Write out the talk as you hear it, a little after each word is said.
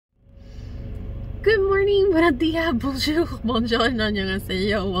Good morning, buenos dias, bonjour, buongiorno,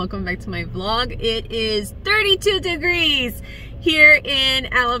 annyeonghaseyo. Welcome back to my vlog. It is 32 degrees here in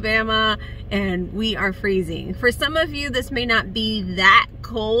Alabama and we are freezing. For some of you, this may not be that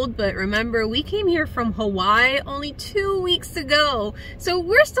cold, but remember, we came here from Hawaii only 2 weeks ago, so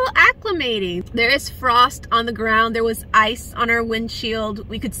we're still acclimating. There is frost on the ground. There was ice on our windshield.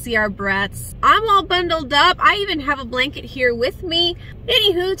 We could see our breaths. I'm all bundled up. I even have a blanket here with me.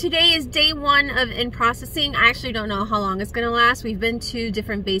 Anywho, today is day one of in-processing. I actually don't know how long it's gonna last. We've been to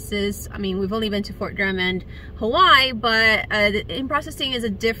different bases. I mean, we've only been to Fort Drum and Hawaii, but the in-processing is a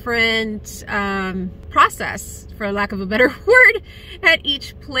different process, for lack of a better word, at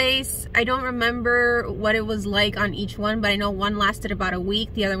each place. I don't remember what it was like on each one, but I know one lasted about a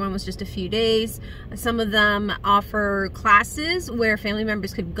week. The other one was just a few days. Some of them offer classes where family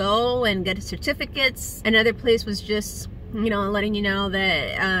members could go and get certificates. Another place was just, you know, letting you know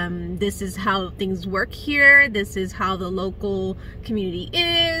that this is how things work here. This is how the local community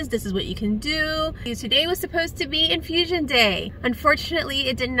is. This is what you can do. Today was supposed to be infusion day. Unfortunately,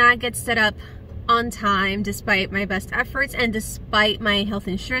 it did not get set up on time despite my best efforts and despite my health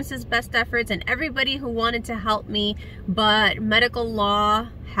insurance's best efforts and everybody who wanted to help me, but medical law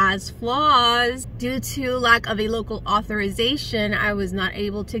has flaws. Due to lack of a local authorization, I was not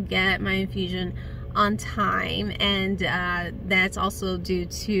able to get my infusion on time, and that's also due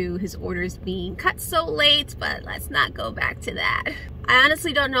to his orders being cut so late, but let's not go back to that. I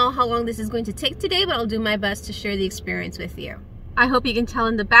honestly don't know how long this is going to take today, but I'll do my best to share the experience with you. I hope you can tell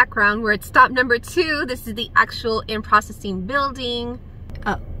in the background we're at stop number 2. This is the actual in-processing building.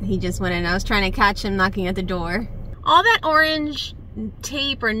 Oh, he just went in. I was trying to catch him knocking at the door. All that orange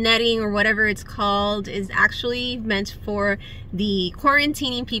tape or netting or whatever it's called is actually meant for the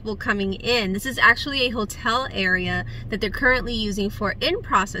quarantining people coming in. This is actually a hotel area that they're currently using for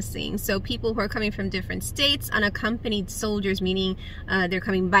in-processing. So people who are coming from different states, unaccompanied soldiers, meaning they're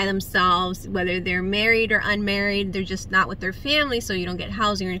coming by themselves, whether they're married or unmarried, they're just not with their family, so you don't get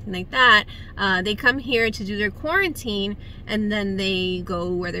housing or anything like that. They come here to do their quarantine and then they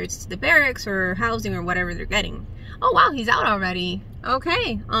go, whether it's to the barracks or housing or whatever they're getting. Oh wow, he's out already.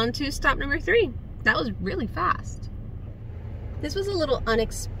 Okay, on to stop number 3. That was really fast. This was a little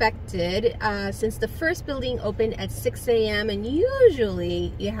unexpected since the first building opened at 6 a.m. and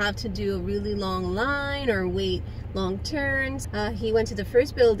usually you have to do a really long line or wait long turns. He went to the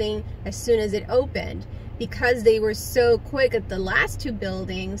first building as soon as it opened. Because they were so quick at the last 2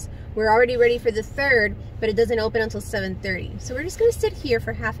 buildings, we're already ready for the third, but it doesn't open until 7:30. So we're just gonna sit here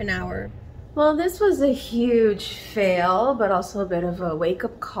for half an hour. Well, this was a huge fail, but also a bit of a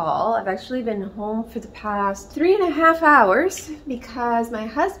wake-up call. I've actually been home for the past 3.5 hours because my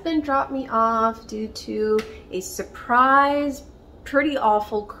husband dropped me off due to a surprise, pretty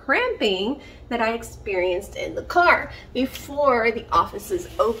awful cramping that I experienced in the car before the offices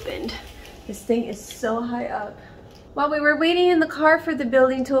opened. This thing is so high up. While we were waiting in the car for the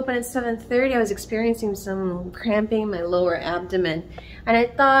building to open at 7:30, I was experiencing some cramping in my lower abdomen. And I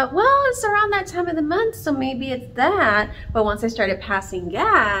thought, well, it's around that time of the month, so maybe it's that. But once I started passing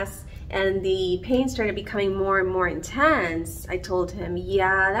gas and the pain started becoming more and more intense, I told him,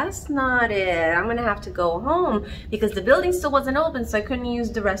 yeah, that's not it. I'm gonna have to go home because the building still wasn't open, so I couldn't use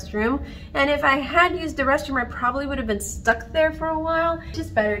the restroom. And if I had used the restroom, I probably would have been stuck there for a while. It's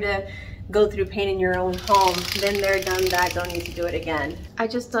just better to go through pain in your own home. Been there, done that, don't need to do it again. I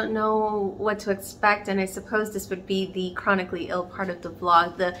just don't know what to expect, and I suppose this would be the chronically ill part of the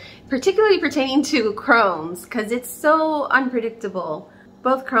vlog, particularly pertaining to Crohn's, because it's so unpredictable.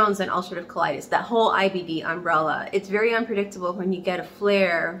 Both Crohn's and ulcerative colitis, that whole IBD umbrella, it's very unpredictable when you get a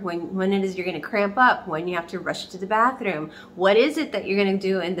flare, when it is you're gonna cramp up, when you have to rush to the bathroom. What is it that you're gonna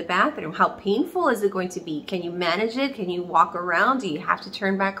do in the bathroom? How painful is it going to be? Can you manage it? Can you walk around? Do you have to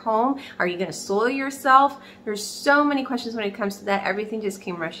turn back home? Are you gonna soil yourself? There's so many questions when it comes to that. Everything just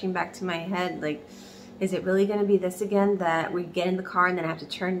came rushing back to my head, like, is it really gonna be this again, that we get in the car and then I have to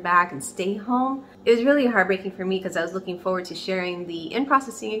turn back and stay home? It was really heartbreaking for me because I was looking forward to sharing the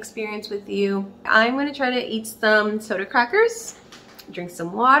in-processing experience with you. I'm gonna try to eat some soda crackers, drink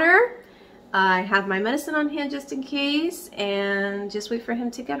some water. I have my medicine on hand just in case, and just wait for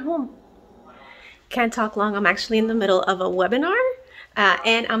him to get home. Can't talk long, I'm actually in the middle of a webinar.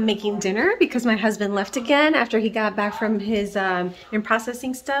 And I'm making dinner because my husband left again after he got back from his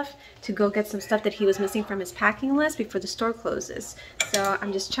in-processing stuff to go get some stuff that he was missing from his packing list before the store closes. So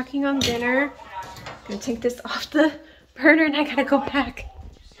I'm just chucking on dinner. I'm gonna take this off the burner and I gotta go back.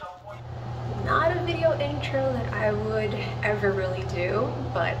 Not a video intro that I would ever really do,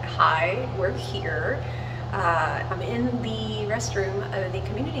 but hi, we're here. I'm in the restroom of the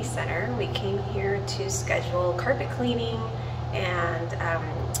community center. We came here to schedule carpet cleaning and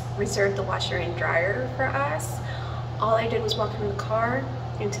reserve the washer and dryer for us. All I did was walk from the car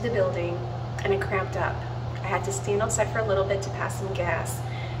into the building and it cramped up. I had to stand outside for a little bit to pass some gas.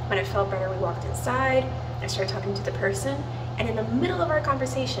 When it felt better, we walked inside. I started talking to the person, and in the middle of our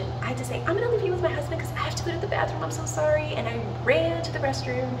conversation, I had to say, I'm gonna leave you with my husband because I have to go to the bathroom, I'm so sorry. And I ran to the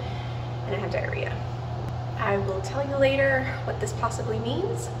restroom and I have diarrhea. I will tell you later what this possibly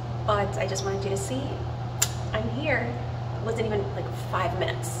means, but I just wanted you to see I'm here. It wasn't even like 5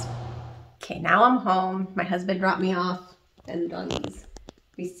 minutes. Okay, now I'm home. My husband dropped me off and the doggies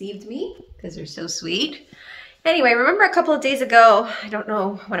received me because they're so sweet. Anyway, remember a couple of days ago, I don't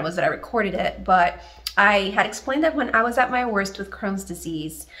know when it was that I recorded it, but I had explained that when I was at my worst with Crohn's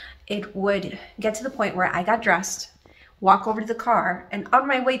disease, it would get to the point where I got dressed, walk over to the car, and on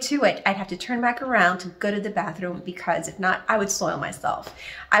my way to it, I'd have to turn back around to go to the bathroom because if not, I would soil myself.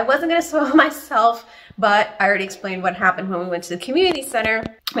 I wasn't gonna soil myself, but I already explained what happened when we went to the community center.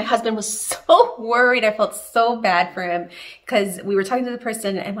 My husband was so worried. I felt so bad for him because we were talking to the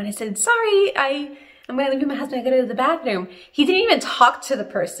person, and when I said, sorry, I'm gonna leave my husband, I gotta go to the bathroom, he didn't even talk to the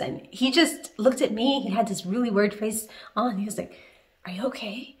person. He just looked at me. He had this really weird face on. He was like, are you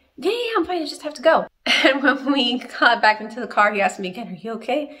okay? Yeah, I'm fine, I just have to go. And when we got back into the car, he asked me again, are you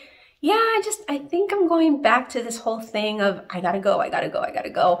okay? Yeah, I think I'm going back to this whole thing of I gotta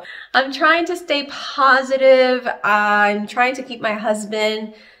go. I'm trying to stay positive. I'm trying to keep my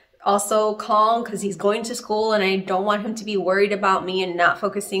husband also calm because he's going to school and I don't want him to be worried about me and not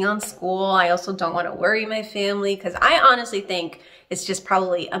focusing on school. I also don't want to worry my family because I honestly think it's just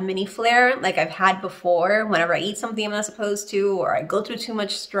probably a mini flare like I've had before whenever I eat something I'm not supposed to or I go through too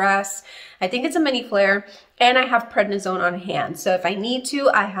much stress. I think it's a mini flare and I have prednisone on hand. So if I need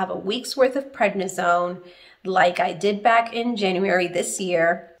to, I have a week's worth of prednisone like I did back in January this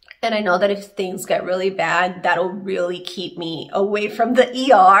year. And I know that if things get really bad, that'll really keep me away from the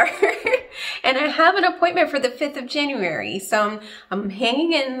ER. And I have an appointment for the 5th of January. So I'm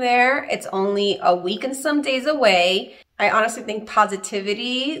hanging in there. It's only a week and some days away. I honestly think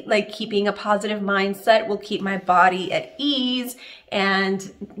positivity, like keeping a positive mindset, will keep my body at ease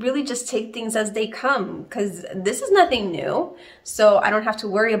and really just take things as they come because this is nothing new. So I don't have to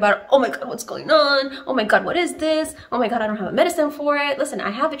worry about, oh my God, what's going on? Oh my God, what is this? Oh my God, I don't have a medicine for it. Listen, I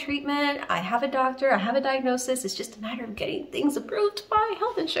have a treatment, I have a doctor, I have a diagnosis. It's just a matter of getting things approved by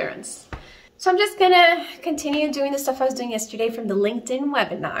health insurance. So I'm just gonna continue doing the stuff I was doing yesterday from the LinkedIn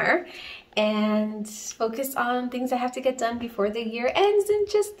webinar and focus on things I have to get done before the year ends in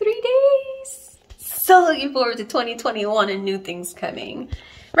just 3 days. So looking forward to 2021 and new things coming.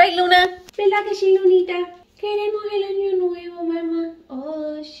 Right, Luna? ¿Verdad que sí, Lunita? Queremos el año nuevo, mamá.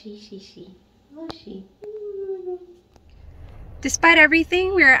 Oh, sí. Oh, sí. Despite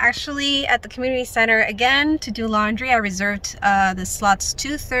everything, we're actually at the community center again to do laundry. I reserved the slots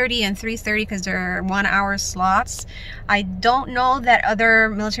 2:30 and 3:30 because they're 1 hour slots. I don't know that other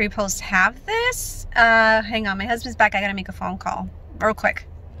military posts have this. Hang on, my husband's back. I gotta make a phone call real quick.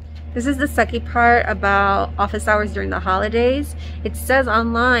 This is the sucky part about office hours during the holidays. It says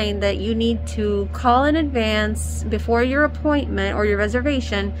online that you need to call in advance before your appointment or your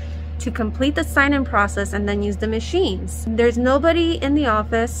reservation to complete the sign-in process and then use the machines. There's nobody in the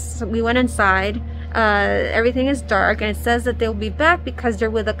office. We went inside. Everything is dark and it says that they'll be back because they're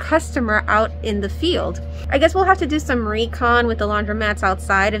with a customer out in the field. I guess we'll have to do some recon with the laundromats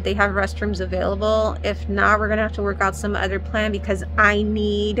outside if they have restrooms available. If not, we're gonna have to work out some other plan because I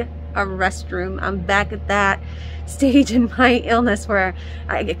need a restroom. I'm back at that stage in my illness where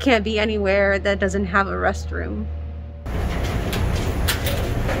I can't be anywhere that doesn't have a restroom.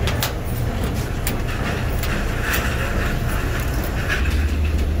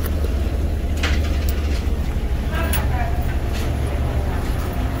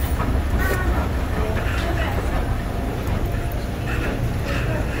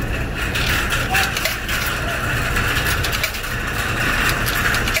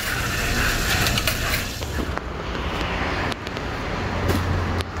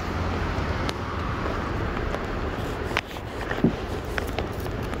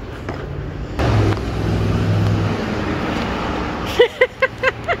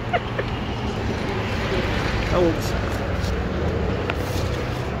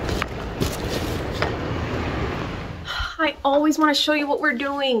 I always want to show you what we're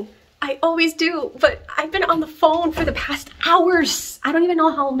doing. I always do, but I've been on the phone for the past hours. I don't even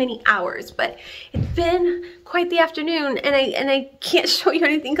know how many hours, but it's been quite the afternoon, and I can't show you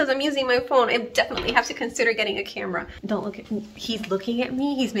anything because I'm using my phone. I definitely have to consider getting a camera. Don't look at me. He's looking at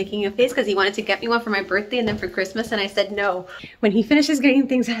me. He's making a face because he wanted to get me one for my birthday and then for Christmas, and I said no. When he finishes getting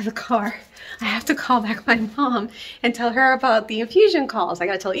things out of the car, I have to call back my mom and tell her about the infusion calls. I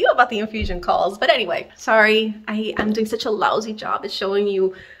gotta tell you about the infusion calls. But anyway, sorry, I'm doing such a lousy job at showing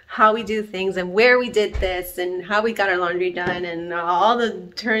you how we do things and where we did this and how we got our laundry done and all the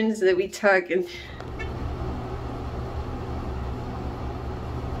turns that we took. And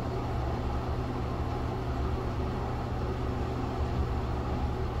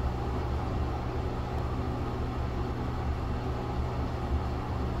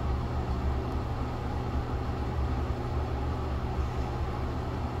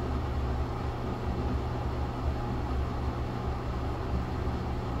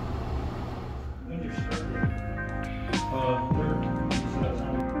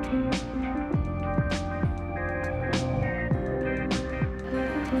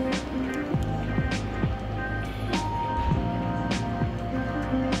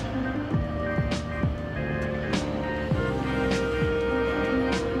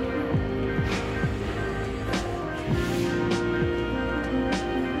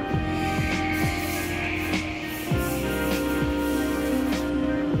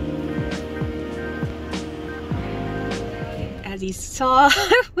as you saw,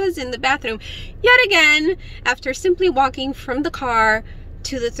 I was in the bathroom yet again after simply walking from the car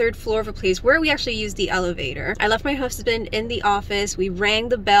to the 3rd floor of a place where we actually use the elevator. I left my husband in the office. We rang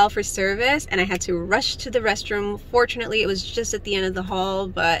the bell for service and I had to rush to the restroom. Fortunately, it was just at the end of the hall,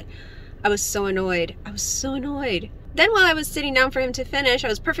 but I was so annoyed. I was so annoyed. Then while I was sitting down for him to finish, I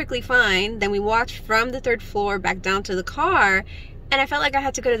was perfectly fine. Then we walked from the 3rd floor back down to the car, and I felt like I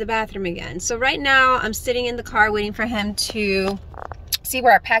had to go to the bathroom again. So right now I'm sitting in the car waiting for him to see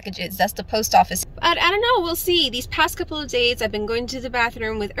where our package is. That's the post office. But I don't know, we'll see. These past couple of days I've been going to the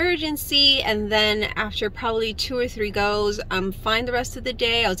bathroom with urgency, and then after probably 2 or 3 goes, I'm fine the rest of the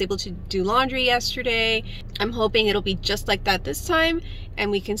day. I was able to do laundry yesterday. I'm hoping it'll be just like that this time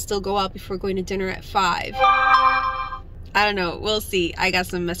and we can still go out before going to dinner at 5. I don't know, we'll see. I got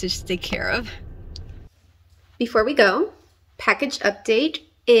some message to take care of. Before we go, package update.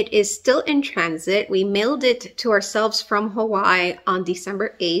 It is still in transit. We mailed it to ourselves from Hawaii on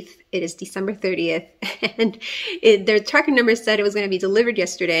December 8th. It is December 30th, and their tracking number said it was going to be delivered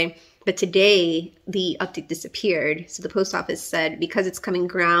yesterday, but today the update disappeared. So the post office said because it's coming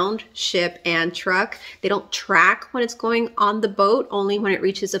ground, ship, and truck, they don't track when it's going on the boat, only when it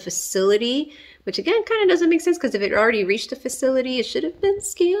reaches a facility, which again kind of doesn't make sense because if it already reached a facility, it should have been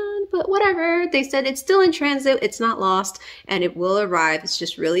scanned, but whatever. They said it's still in transit, it's not lost, and it will arrive. It's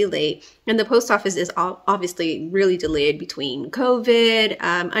just really late. And the post office is obviously really delayed between COVID,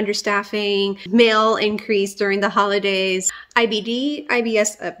 understaffing, mail increase during the holidays. IBD,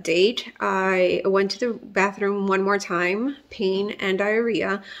 IBS update. I went to the bathroom one more time, pain and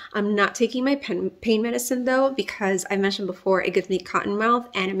diarrhea. I'm not taking my pain medicine though, because I mentioned before, it gives me cotton mouth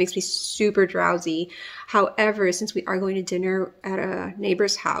and it makes me super drowsy. However, since we are going to dinner at a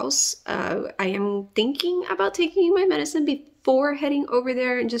neighbor's house, I am thinking about taking my medicine before heading over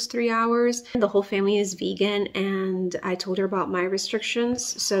there in just 3 hours. The whole family is vegan and I told her about my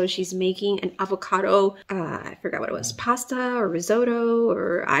restrictions. So she's making an avocado, I forgot what it was, pasta or risotto,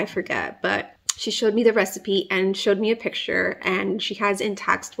 or I forget, but she showed me the recipe and showed me a picture, and she has in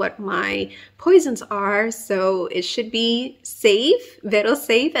text what my poisons are, so it should be safe, vero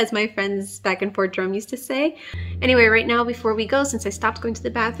safe, as my friends back in Fort Drum used to say. Anyway, right now before we go, since I stopped going to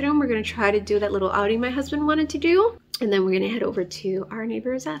the bathroom, we're gonna try to do that little outing my husband wanted to do, and then we're gonna head over to our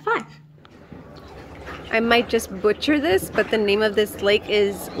neighbors at 5. I might just butcher this, but the name of this lake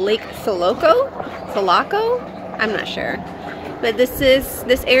is Lake Tholocco? I'm not sure. But this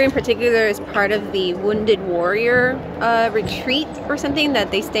area in particular is part of the Wounded Warrior retreat or something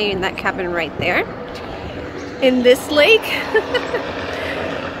that they stay in that cabin right there. In this lake.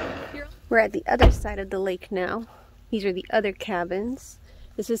 We're at the other side of the lake now. These are the other cabins.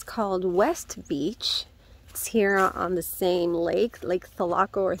 This is called West Beach. It's here on the same lake, Lake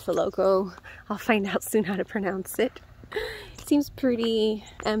Tholocco or Tholocco. I'll find out soon how to pronounce it. It seems pretty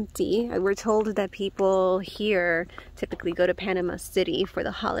empty. We're told that people here typically go to Panama City for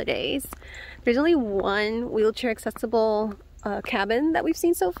the holidays. There's only one wheelchair accessible cabin that we've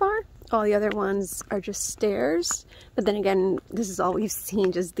seen so far. All the other ones are just stairs. But then again, this is all we've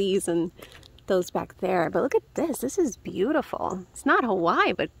seen, just these, and those back there. But look at this. This is beautiful. It's not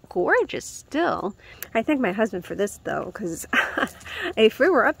Hawaii, but gorgeous still. I thank my husband for this though, because if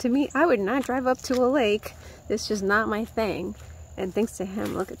it were up to me, I would not drive up to a lake. It's just not my thing. And thanks to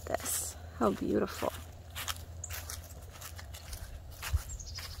him, look at this. How beautiful.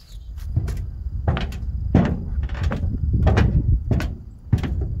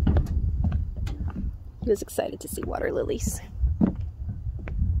 He was excited to see water lilies.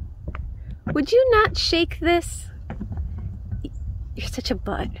 Would you not shake this? You're such a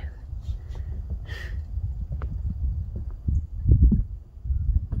butt.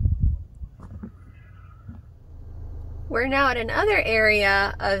 We're now at another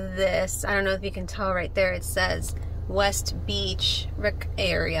area of this. I don't know if you can tell right there. It says West Beach Rucker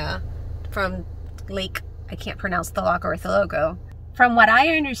area from Lake, I can't pronounce Tholocco or Tholocco. From what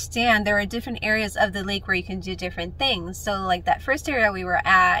I understand, there are different areas of the lake where you can do different things. So like that first area we were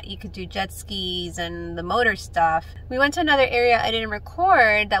at, you could do jet skis and the motor stuff. We went to another area I didn't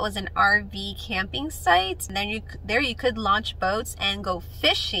record that was an RV camping site. And then there you could launch boats and go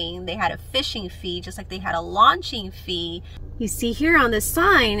fishing. They had a fishing fee, just like they had a launching fee. You see here on the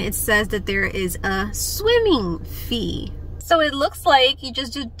sign, it says that there is a swimming fee. So it looks like you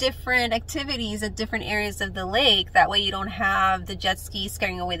just do different activities at different areas of the lake. That way you don't have the jet ski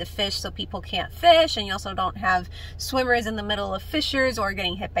scaring away the fish so people can't fish, and you also don't have swimmers in the middle of fishers or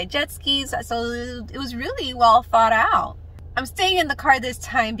getting hit by jet skis. So it was really well thought out. I'm staying in the car this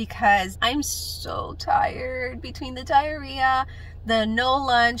time because I'm so tired between the diarrhea, the no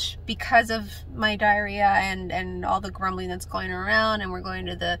lunch because of my diarrhea and all the grumbling that's going around, and we're going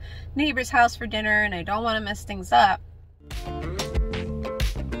to the neighbor's house for dinner and I don't want to mess things up.